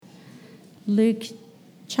Luke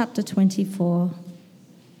chapter 24,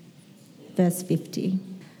 verse 50.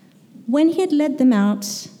 When he had led them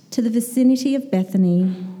out to the vicinity of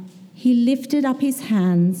Bethany, he lifted up his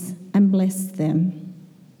hands and blessed them.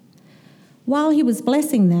 While he was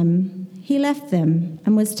blessing them, he left them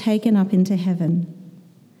and was taken up into heaven.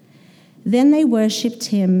 Then they worshipped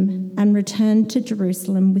him and returned to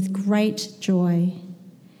Jerusalem with great joy.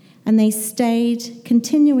 And they stayed,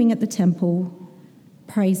 continuing at the temple,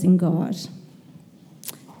 praising God.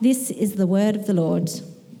 This is the word of the Lord.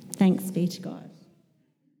 Thanks be to God.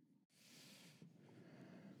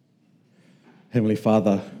 Heavenly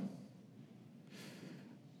Father,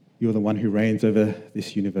 you're the one who reigns over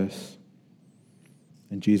this universe.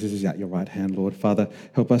 And Jesus is at your right hand, Lord. Father,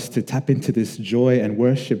 help us to tap into this joy and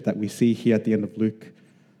worship that we see here at the end of Luke,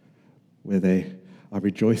 where they are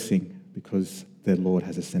rejoicing because their Lord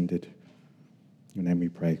has ascended. In your name we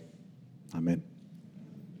pray. Amen.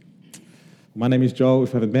 My name is Joel. If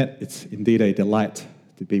we haven't met, it's indeed a delight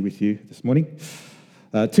to be with you this morning.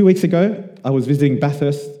 2 weeks ago, I was visiting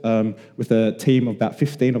Bathurst with a team of about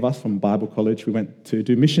 15 of us from Bible College. We went to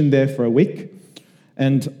do mission there for a week.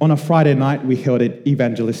 And on a Friday night, we held an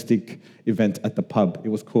evangelistic event at the pub. It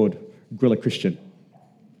was called Grill a Christian.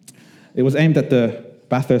 It was aimed at the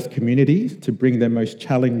Bathurst community to bring their most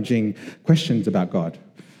challenging questions about God.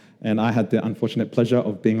 And I had the unfortunate pleasure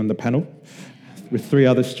of being on the panel with 3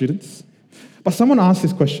 other students. But someone asked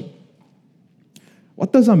this question: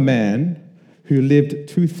 what does a man who lived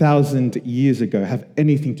 2,000 years ago have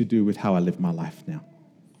anything to do with how I live my life now?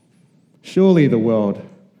 Surely the world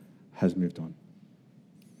has moved on.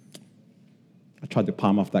 I tried to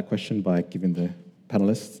palm off that question by giving the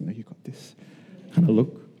panelists, you got this kind of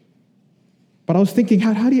look. But I was thinking,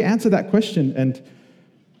 how do you answer that question? And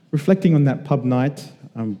reflecting on that pub night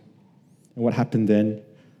and what happened then,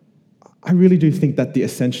 I really do think that the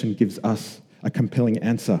ascension gives us a compelling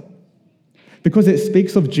answer, because it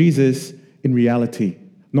speaks of Jesus in reality,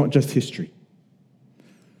 not just history.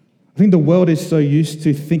 I think the world is so used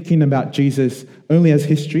to thinking about Jesus only as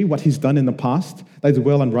history, what he's done in the past. That is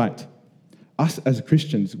well and right. Us as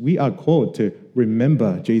Christians, we are called to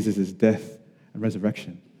remember Jesus' death and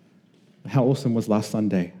resurrection. How awesome was last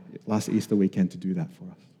Easter weekend, to do that for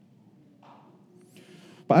us.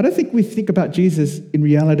 But I don't think we think about Jesus in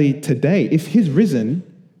reality today. If he's risen,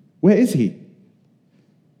 where is he?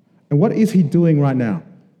 And what is he doing right now?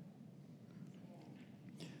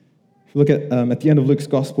 If you look at the end of Luke's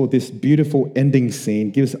gospel, this beautiful ending scene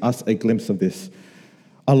gives us a glimpse of this.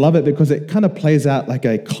 I love it because it kind of plays out like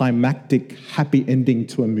a climactic, happy ending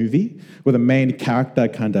to a movie where the main character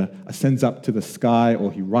kind of ascends up to the sky or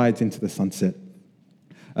he rides into the sunset.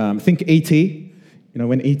 Think E.T.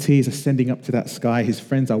 When E.T. is ascending up to that sky, his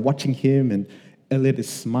friends are watching him and Elliot is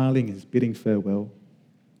smiling, he's bidding farewell.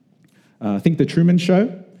 Think The Truman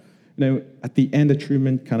Show. At the end,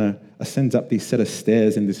 Truman kind of ascends up these set of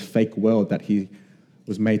stairs in this fake world that he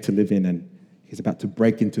was made to live in, and he's about to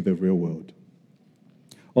break into the real world.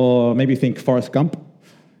 Or maybe think Forrest Gump.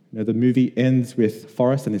 The movie ends with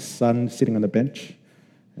Forrest and his son sitting on the bench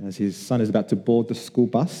as his son is about to board the school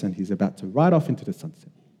bus and he's about to ride off into the sunset.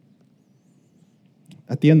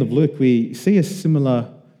 At the end of Luke, we see a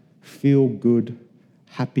similar feel-good,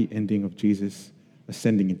 happy ending of Jesus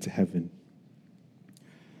ascending into heaven.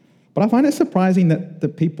 But I find it surprising that the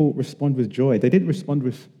people respond with joy. They didn't respond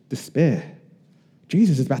with despair.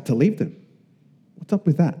 Jesus is about to leave them. What's up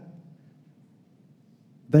with that?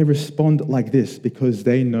 They respond like this because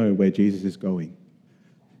they know where Jesus is going.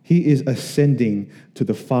 He is ascending to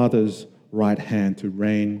the Father's right hand to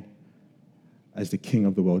reign as the King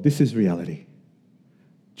of the world. This is reality.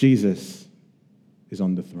 Jesus is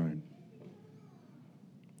on the throne.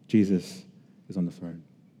 Jesus is on the throne.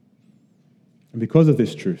 And because of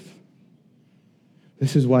this truth,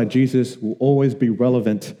 this is why Jesus will always be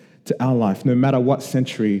relevant to our life, no matter what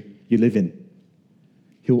century you live in.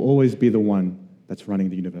 He'll always be the one that's running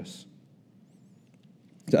the universe.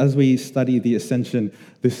 So as we study the ascension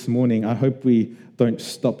this morning, I hope we don't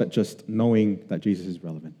stop at just knowing that Jesus is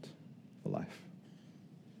relevant for life.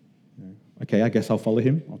 Okay, I guess I'll follow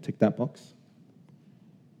him. I'll tick that box.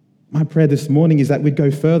 My prayer this morning is that we'd go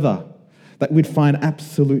further, that we'd find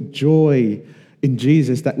absolute joy in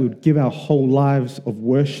Jesus, that we would give our whole lives of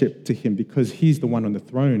worship to him because he's the one on the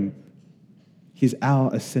throne. He's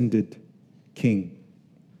our ascended King.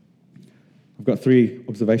 I've got 3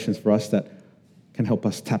 observations for us that can help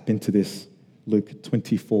us tap into this Luke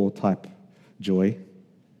 24 type joy.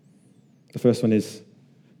 The first one is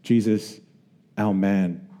Jesus, our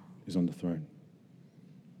man, is on the throne.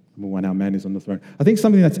 Number 1, our man is on the throne. I think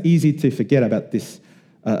something that's easy to forget about this,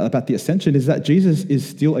 about the ascension, is that Jesus is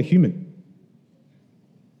still a human.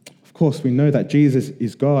 course, we know that Jesus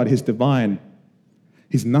is God, he's divine,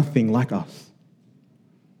 he's nothing like us.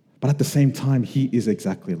 But at the same time, he is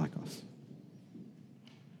exactly like us.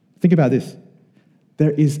 Think about this. There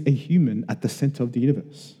is a human at the center of the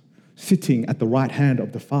universe, sitting at the right hand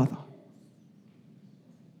of the Father.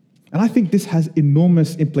 And I think this has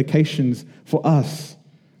enormous implications for us,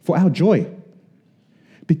 for our joy.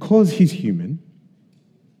 Because he's human,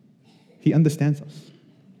 he understands us.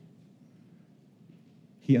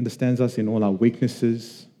 He understands us in all our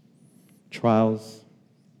weaknesses, trials,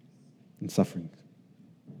 and sufferings.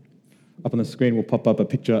 Up on the screen will pop up a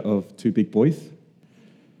picture of two big boys.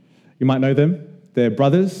 You might know them. They're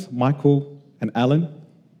brothers, Michael and Alan.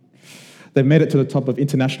 They've made it to the top of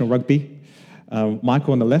international rugby.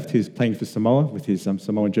 Michael on the left, who's playing for Samoa with his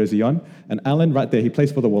Samoan jersey on, and Alan right there, he plays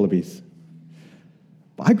for the Wallabies.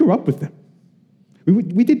 But I grew up with them.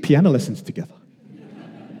 We did piano lessons together.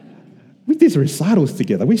 We did recitals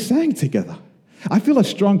together. We sang together. I feel a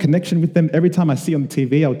strong connection with them every time I see on the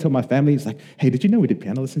TV. I would tell my family, it's like, hey, did you know we did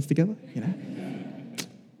piano lessons together? You know?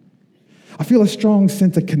 I feel a strong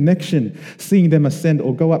sense of connection seeing them ascend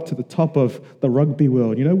or go up to the top of the rugby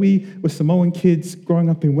world. You know, we were Samoan kids growing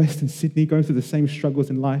up in Western Sydney, going through the same struggles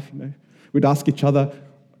in life. You know, we'd ask each other,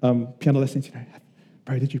 piano lessons, you know,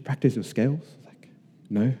 bro, did you practice your scales? Like,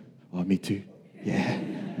 no. Oh, me too. Yeah,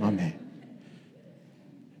 my man.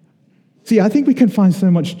 See, I think we can find so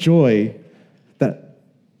much joy that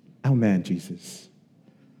our man, Jesus,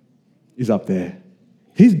 is up there.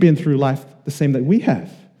 He's been through life the same that we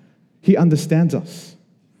have. He understands us.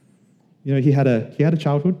 You know, he had a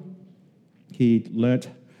childhood. He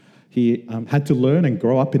had to learn and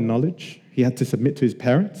grow up in knowledge. He had to submit to his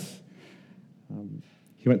parents.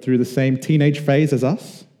 He went through the same teenage phase as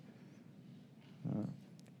us.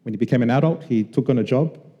 When he became an adult, he took on a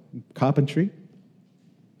job, carpentry.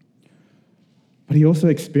 But he also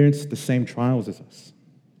experienced the same trials as us.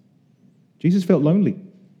 Jesus felt lonely.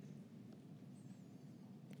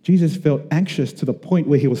 Jesus felt anxious to the point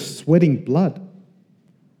where he was sweating blood.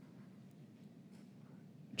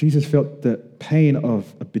 Jesus felt the pain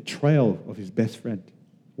of a betrayal of his best friend,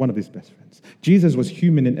 one of his best friends. Jesus was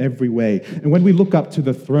human in every way. And when we look up to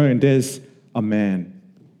the throne, there's a man.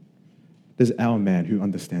 There's our man who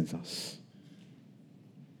understands us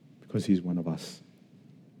because he's one of us.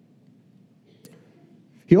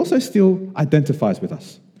 He also still identifies with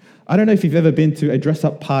us. I don't know if you've ever been to a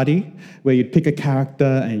dress-up party where you'd pick a character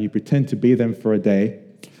and you pretend to be them for a day.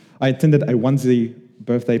 I attended a onesie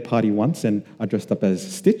birthday party once and I dressed up as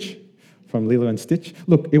Stitch from Lilo and Stitch.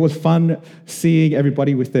 Look, it was fun seeing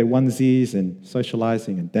everybody with their onesies and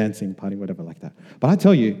socializing and dancing, partying, whatever like that. But I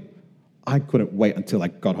tell you, I couldn't wait until I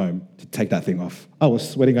got home to take that thing off. I was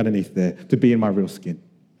sweating underneath there to be in my real skin.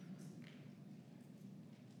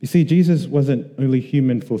 You see, Jesus wasn't only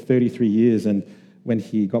human for 33 years, and when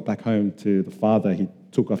he got back home to the Father, he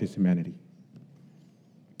took off his humanity,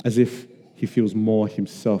 as if he feels more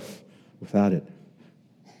himself without it.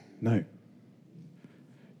 No.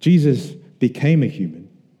 Jesus became a human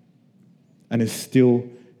and is still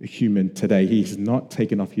a human today. He's not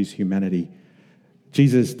taken off his humanity.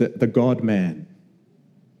 Jesus, the God-man,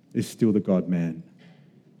 is still the God-man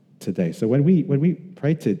today. So when we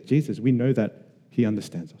pray to Jesus, we know that he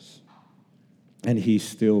understands us, and he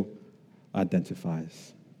still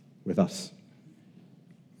identifies with us.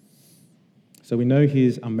 So we know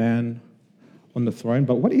he's a man on the throne,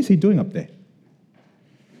 but what is he doing up there?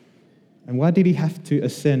 And why did he have to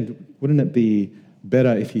ascend? Wouldn't it be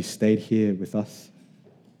better if he stayed here with us?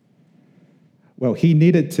 Well, he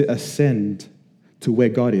needed to ascend to where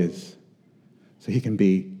God is so he can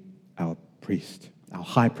be our priest, our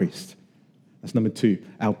high priest. That's number 2.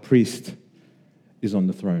 Our priest is on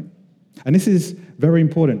the throne. And this is very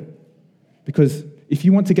important because if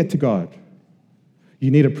you want to get to God,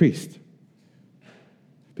 you need a priest.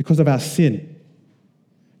 Because of our sin,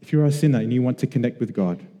 if you're a sinner and you want to connect with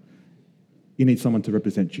God, you need someone to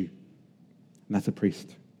represent you, and that's a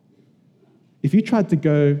priest. If you tried to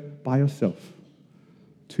go by yourself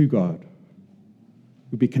to God,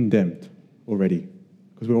 you'd be condemned already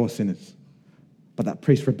because we're all sinners. But that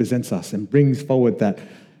priest represents us and brings forward that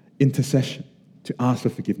intercession to ask for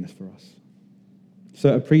forgiveness for us.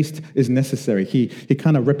 So a priest is necessary. He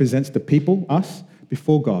kind of represents the people, us,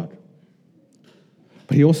 before God.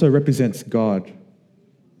 But he also represents God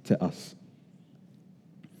to us.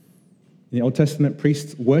 In the Old Testament,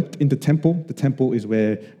 priests worked in the temple. The temple is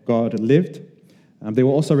where God lived. They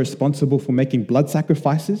were also responsible for making blood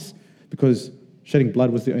sacrifices because shedding blood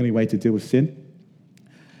was the only way to deal with sin.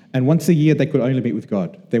 And once a year, they could only meet with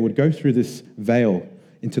God. They would go through this veil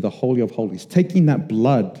into the Holy of Holies, taking that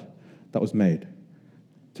blood that was made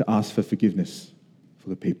to ask for forgiveness for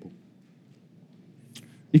the people.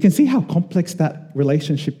 You can see how complex that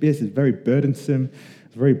relationship is. It's very burdensome,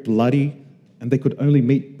 it's very bloody, and they could only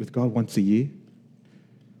meet with God once a year.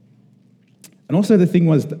 And also the thing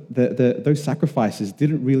was, those sacrifices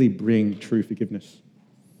didn't really bring true forgiveness.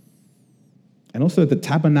 And also the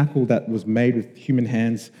tabernacle that was made with human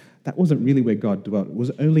hands, that wasn't really where God dwelt. It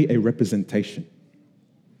was only a representation.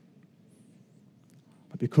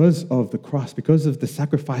 But because of the cross, because of the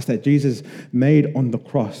sacrifice that Jesus made on the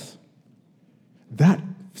cross, that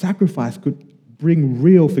sacrifice could bring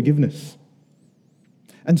real forgiveness.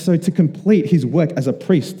 And so to complete his work as a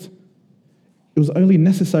priest, it was only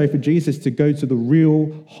necessary for Jesus to go to the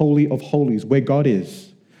real Holy of Holies, where God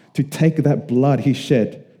is, to take that blood he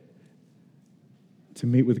shed to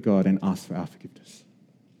meet with God and ask for our forgiveness.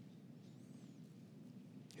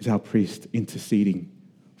 He's our priest interceding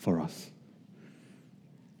for us.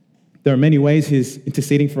 There are many ways he's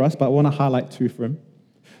interceding for us, but I want to highlight two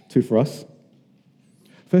for us.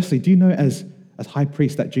 Firstly, do you know as high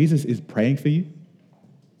priest that Jesus is praying for you?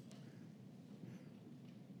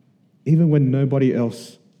 Even when nobody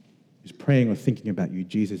else is praying or thinking about you,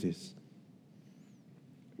 Jesus is.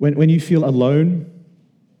 When you feel alone,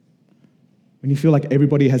 when you feel like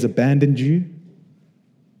everybody has abandoned you,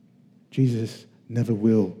 Jesus never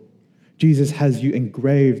will. Jesus has you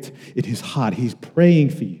engraved in his heart. He's praying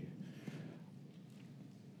for you.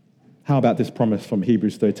 How about this promise from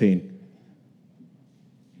Hebrews 13?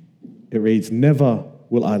 It reads, "Never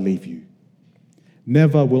will I leave you.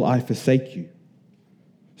 Never will I forsake you.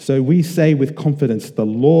 So we say with confidence, the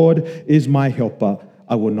Lord is my helper.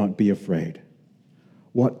 I will not be afraid.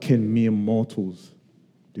 What can mere mortals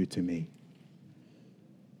do to me?"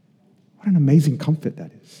 What an amazing comfort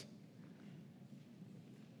that is.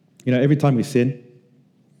 You know, every time we sin,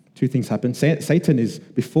 two things happen. Satan is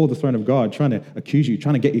before the throne of God trying to accuse you,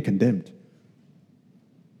 trying to get you condemned.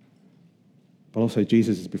 But also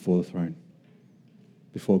Jesus is before the throne,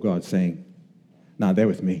 before God, saying, "Nah, they're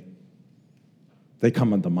with me. They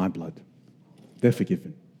come under my blood. They're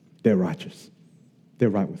forgiven. They're righteous.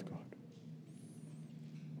 They're right with God."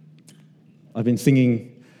 I've been singing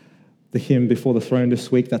the hymn Before the Throne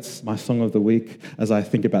this week. That's my song of the week as I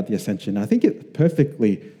think about the ascension. I think it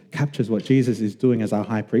perfectly captures what Jesus is doing as our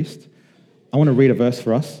high priest. I want to read a verse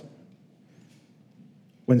for us.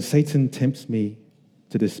 "When Satan tempts me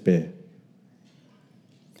to despair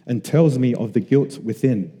and tells me of the guilt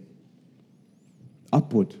within,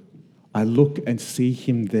 upward I look and see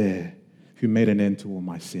him there who made an end to all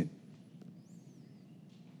my sin.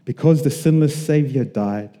 Because the sinless Savior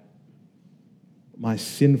died, my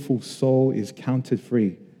sinful soul is counted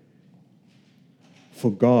free.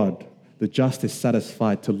 For God, the just, is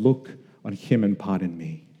satisfied to look on him and pardon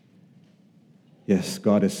me." Yes,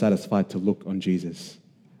 God is satisfied to look on Jesus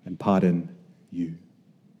and pardon you.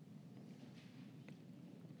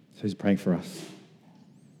 So he's praying for us.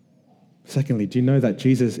 Secondly, do you know that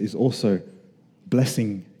Jesus is also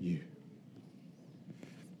blessing you?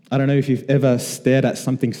 I don't know if you've ever stared at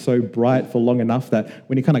something so bright for long enough that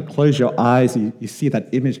when you kind of close your eyes, you see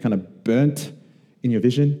that image kind of burnt in your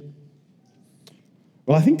vision.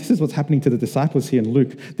 Well, I think this is what's happening to the disciples here in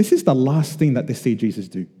Luke. This is the last thing that they see Jesus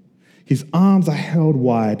do. His arms are held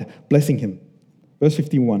wide, blessing him. Verse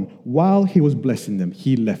 51, while he was blessing them,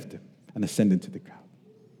 he left them and ascended to the cloud,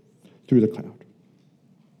 through the cloud.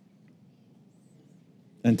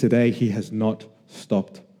 And today he has not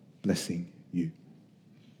stopped blessing you.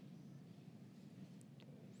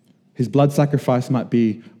 His blood sacrifice might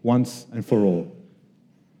be once and for all.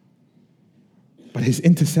 But his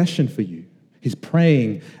intercession for you, his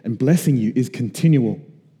praying and blessing you, is continual.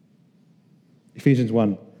 Ephesians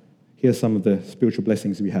 1, here's some of the spiritual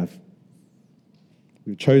blessings we have.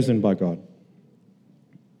 We're chosen by God.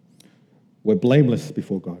 We're blameless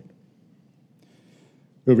before God.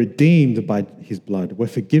 We're redeemed by his blood. We're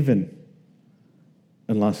forgiven.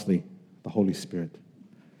 And lastly, the Holy Spirit.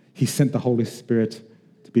 He sent the Holy Spirit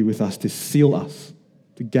to be with us, to seal us,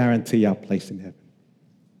 to guarantee our place in heaven.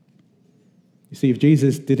 You see, if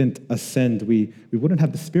Jesus didn't ascend, we wouldn't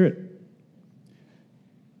have the Spirit.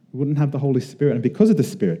 We wouldn't have the Holy Spirit. And because of the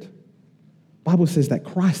Spirit, the Bible says that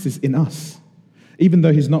Christ is in us. Even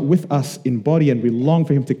though he's not with us in body and we long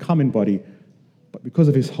for him to come in body, but because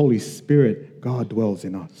of his Holy Spirit, God dwells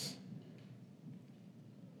in us.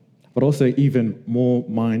 But also even more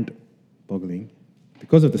mind-boggling,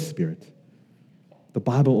 because of the Spirit, the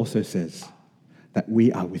Bible also says that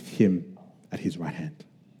we are with him at his right hand.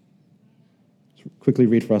 Let's quickly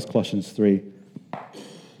read for us Colossians 3.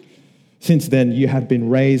 Since then you have been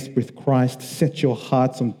raised with Christ. Set your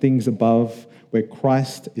hearts on things above, where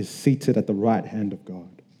Christ is seated at the right hand of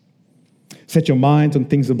God. Set your minds on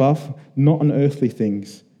things above, not on earthly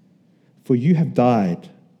things. For you have died,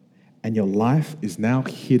 and your life is now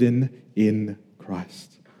hidden in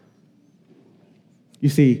Christ. You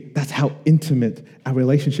see, that's how intimate our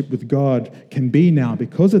relationship with God can be now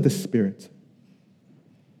because of the Spirit.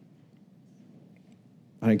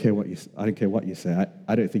 I don't care what you say.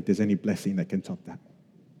 I don't think there's any blessing that can top that.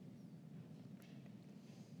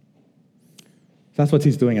 That's what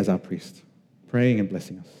he's doing as our priest, praying and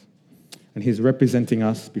blessing us. And he's representing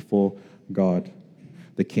us before God,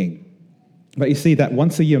 the King. But you see, that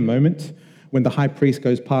once a year moment when the high priest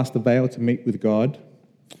goes past the veil to meet with God,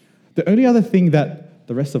 the only other thing that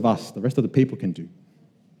the rest of us, the rest of the people can do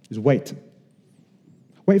is wait.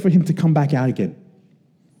 Wait for him to come back out again.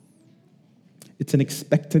 It's an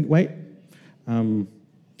expectant wait. You're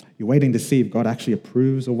waiting to see if God actually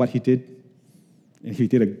approves of what he did, and if he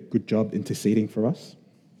did a good job interceding for us.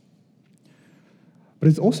 But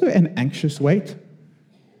it's also an anxious wait.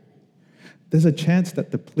 There's a chance that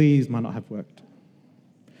the pleas might not have worked.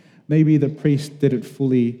 Maybe the priest didn't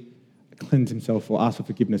fully cleanse himself or ask for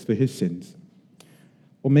forgiveness for his sins.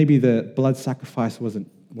 Or maybe the blood sacrifice wasn't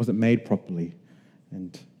made properly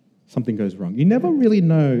and something goes wrong. You never really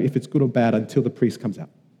know if it's good or bad until the priest comes out.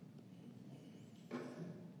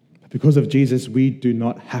 But because of Jesus, we do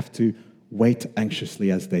not have to wait anxiously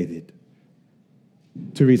as they did.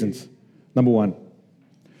 2 reasons. Number 1,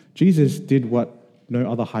 Jesus did what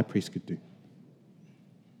no other high priest could do.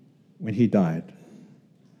 When he died,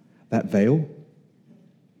 that veil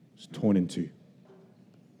was torn in two.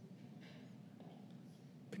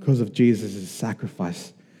 Because of Jesus'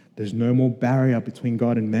 sacrifice, there's no more barrier between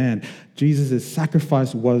God and man. Jesus'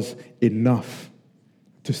 sacrifice was enough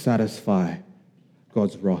to satisfy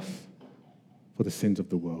God's wrath for the sins of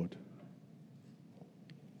the world.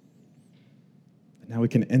 And now we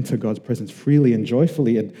can enter God's presence freely and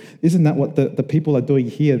joyfully. And isn't that what the people are doing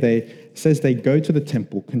here? It says they go to the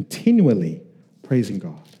temple continually praising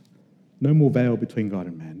God. No more veil between God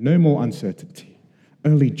and man. No more uncertainty.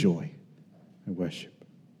 Only joy and worship.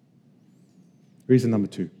 Reason number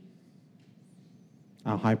 2.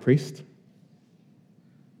 Our high priest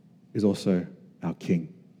is also our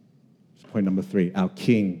king. Point number 3. Our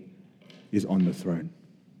king is on the throne.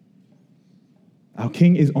 Our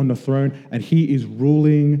king is on the throne and he is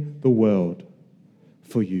ruling the world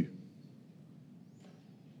for you.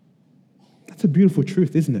 That's a beautiful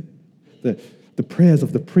truth, isn't it? The prayers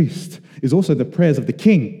of the priest is also the prayers of the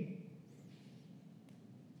king.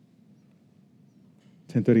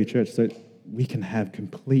 10:30 Church, so we can have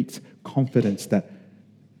complete confidence that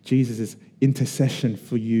Jesus' intercession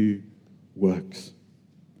for you works.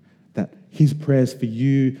 That his prayers for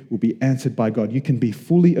you will be answered by God. You can be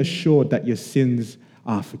fully assured that your sins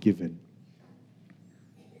are forgiven.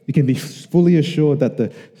 You can be fully assured that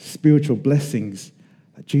the spiritual blessings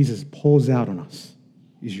that Jesus pours out on us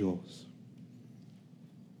is yours.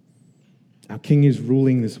 Our King is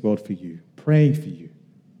ruling this world for you, praying for you,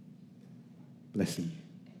 blessing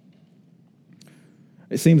you.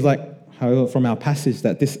 It seems like, however, from our passage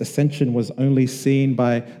that this ascension was only seen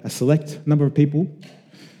by a select number of people.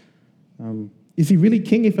 Is he really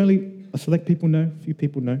king if only a select people know, a few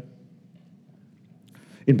people know?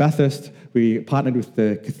 In Bathurst, we partnered with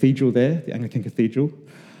the cathedral there, the Anglican Cathedral,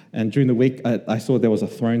 and during the week, I saw there was a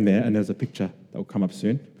throne there, and there's a picture that will come up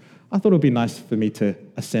soon. I thought it would be nice for me to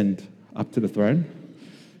ascend up to the throne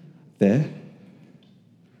there.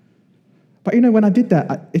 But when I did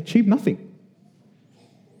that, I achieved nothing.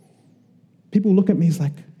 People look at me as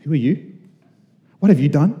like, who are you? What have you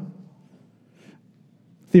done?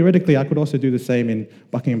 Theoretically, I could also do the same in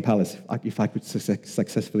Buckingham Palace if I could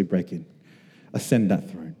successfully break in, ascend that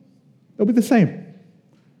throne. It'll be the same.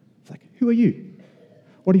 It's like, who are you?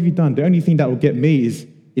 What have you done? The only thing that will get me is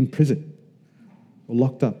in prison or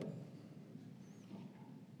locked up.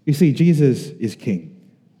 You see, Jesus is king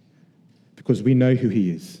because we know who he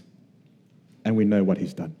is and we know what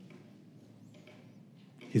he's done.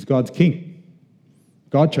 He's God's king.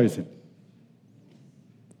 God chose him.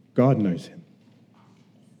 God knows him.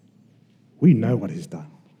 We know what he's done.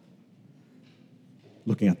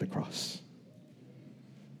 Looking at the cross.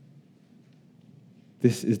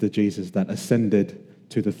 This is the Jesus that ascended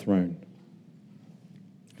to the throne.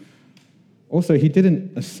 Also, he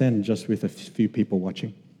didn't ascend just with a few people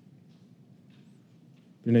watching.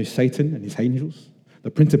 Satan and his angels,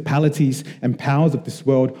 the principalities and powers of this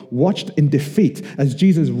world watched in defeat as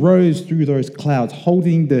Jesus rose through those clouds,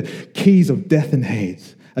 holding the keys of death and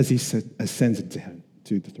Hades as he ascends into heaven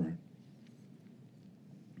to the throne.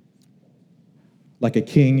 Like a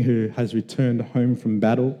king who has returned home from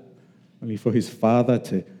battle, only for his father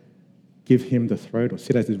to give him the throne or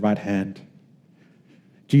sit at his right hand.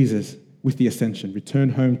 Jesus, with the ascension,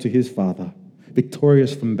 returned home to his Father,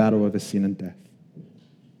 victorious from battle over sin and death.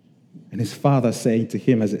 And his Father saying to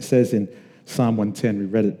him, as it says in Psalm 110, we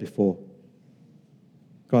read it before,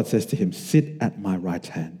 God says to him, sit at my right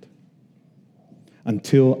hand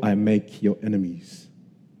until I make your enemies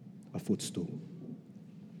a footstool.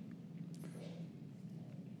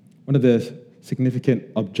 One of the significant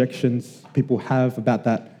objections people have about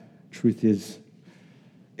that truth is,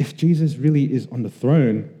 if Jesus really is on the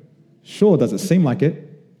throne, sure, does it seem like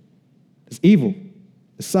it? There's evil,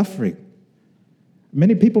 there's suffering.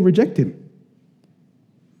 Many people reject him.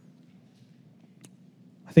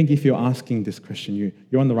 I think if you're asking this question,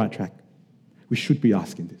 you're on the right track. We should be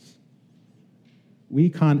asking this. We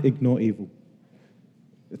can't ignore evil.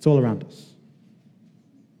 It's all around us.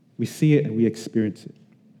 We see it and we experience it.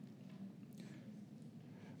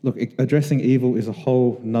 Look, addressing evil is a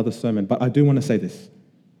whole nother sermon, but I do want to say this.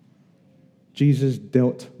 Jesus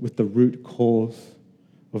dealt with the root cause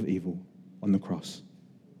of evil on the cross.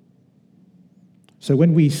 So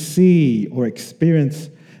when we see or experience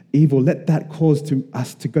evil, let that cause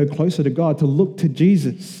us to go closer to God, to look to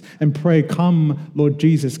Jesus and pray, come, Lord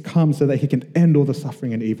Jesus, come, so that he can end all the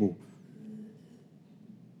suffering and evil.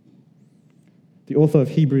 The author of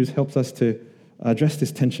Hebrews helps us to address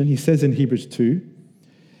this tension. He says in Hebrews 2,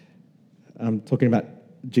 talking about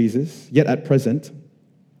Jesus, yet at present,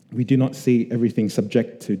 we do not see everything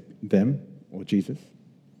subject to them or Jesus,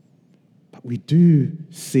 but we do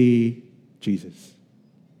see Jesus.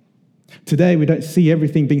 Today, we don't see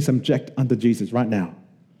everything being subject under Jesus right now,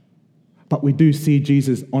 but we do see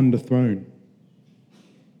Jesus on the throne.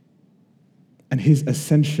 And his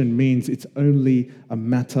ascension means it's only a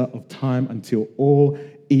matter of time until all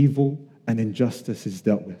evil and injustice is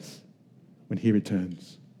dealt with when he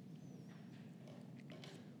returns.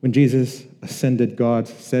 When Jesus ascended, God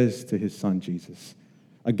says to his son Jesus,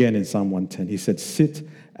 again in Psalm 110, he said, sit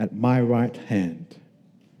at my right hand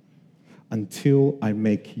until I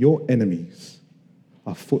make your enemies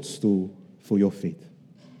a footstool for your feet.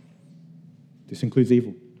 This includes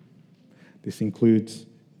evil. This includes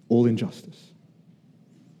all injustice.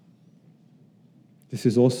 This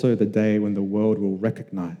is also the day when the world will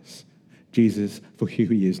recognize Jesus for who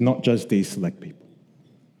he is, not just these select people.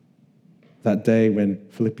 That day when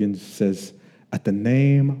Philippians says, at the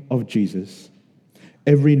name of Jesus,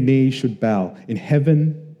 every knee should bow in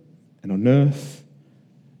heaven and on earth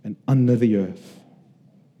and under the earth,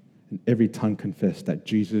 and every tongue confess that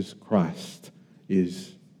Jesus Christ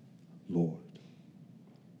is Lord.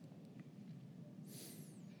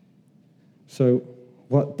 So,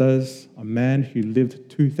 what does a man who lived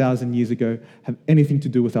 2,000 years ago have anything to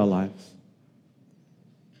do with our lives?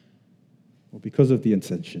 Well, because of the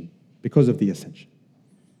ascension,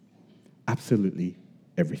 absolutely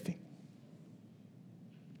everything.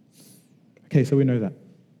 Okay, so we know that.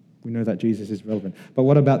 We know that Jesus is relevant. But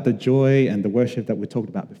what about the joy and the worship that we talked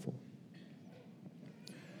about before?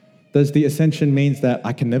 Does the ascension mean that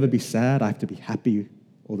I can never be sad? I have to be happy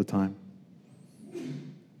all the time?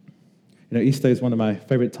 You know, Easter is one of my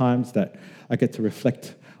favorite times that I get to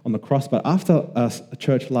reflect on the cross. But after a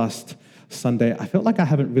church last Sunday, I felt like I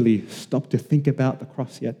haven't really stopped to think about the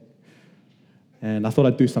cross yet. And I thought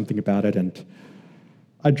I'd do something about it. And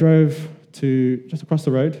I drove to just across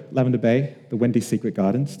the road, Lavender Bay, the Wendy's Secret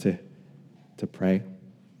Gardens, to pray.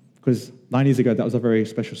 Because 9 years ago, that was a very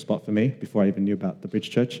special spot for me before I even knew about the Bridge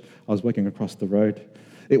Church. I was working across the road.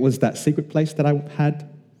 It was that secret place that I had.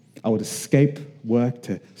 I would escape work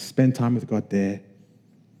to spend time with God there.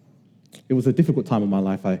 It was a difficult time in my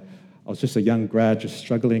life. I was just a young grad, just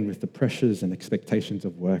struggling with the pressures and expectations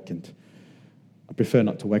of work. And I prefer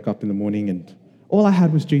not to wake up in the morning. And all I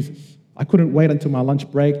had was Jesus. I couldn't wait until my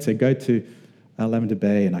lunch break to go to Lavender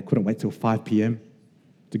Bay, and I couldn't wait till 5 p.m.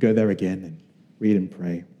 to go there again and read and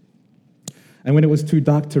pray. And when it was too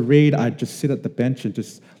dark to read, I'd just sit at the bench and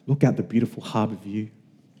just look out the beautiful harbour view.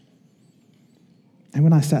 And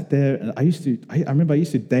when I sat there, I remember I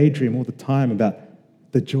used to daydream all the time about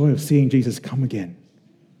the joy of seeing Jesus come again.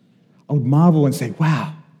 I would marvel and say,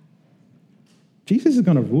 wow, Jesus is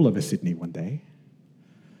going to rule over Sydney one day.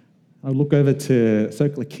 I would look over to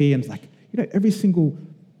Circular Quay and it's like, every single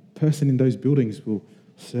person in those buildings will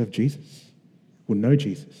serve Jesus, will know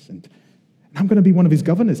Jesus. And I'm going to be one of his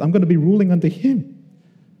governors. I'm going to be ruling under him.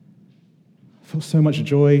 I felt so much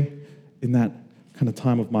joy in that kind of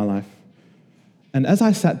time of my life. And as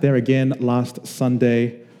I sat there again last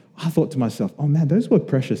Sunday, I thought to myself, oh man, those were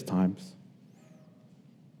precious times.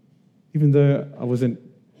 Even though I was in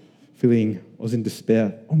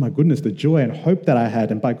despair, oh my goodness, the joy and hope that I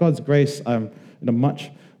had. And by God's grace, I'm in a much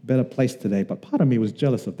better place today. But part of me was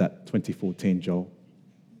jealous of that 2014 Joel.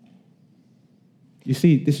 You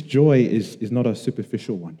see, this joy is not a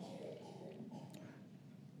superficial one.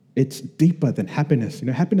 It's deeper than happiness.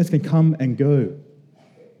 Happiness can come and go.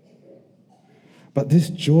 But this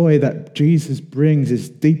joy that Jesus brings is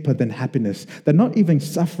deeper than happiness, that not even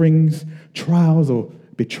sufferings, trials, or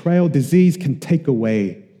betrayal, disease can take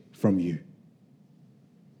away from you.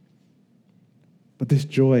 But this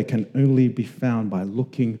joy can only be found by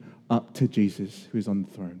looking up to Jesus, who is on the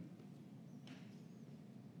throne.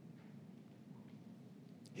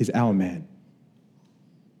 He's our man.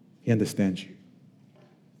 He understands you.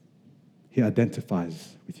 He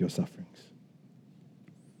identifies with your sufferings.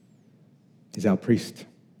 He's our priest.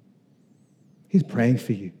 He's praying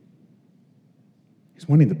for you. He's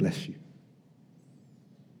wanting to bless you.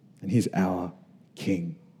 And he's our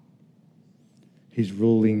king. He's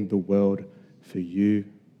ruling the world for you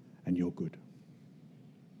and your good.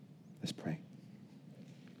 Let's pray.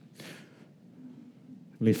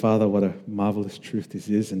 Heavenly Father, what a marvelous truth this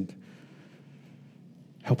is, and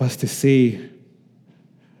help us to see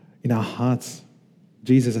in our hearts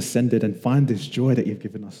Jesus ascended and find this joy that you've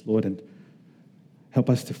given us, Lord, and help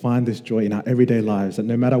us to find this joy in our everyday lives, that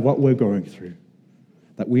no matter what we're going through,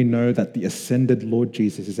 that we know that the ascended Lord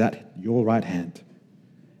Jesus is at your right hand,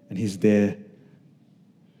 and he's there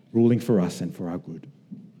ruling for us and for our good.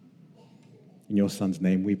 In your Son's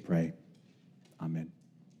name we pray. Amen.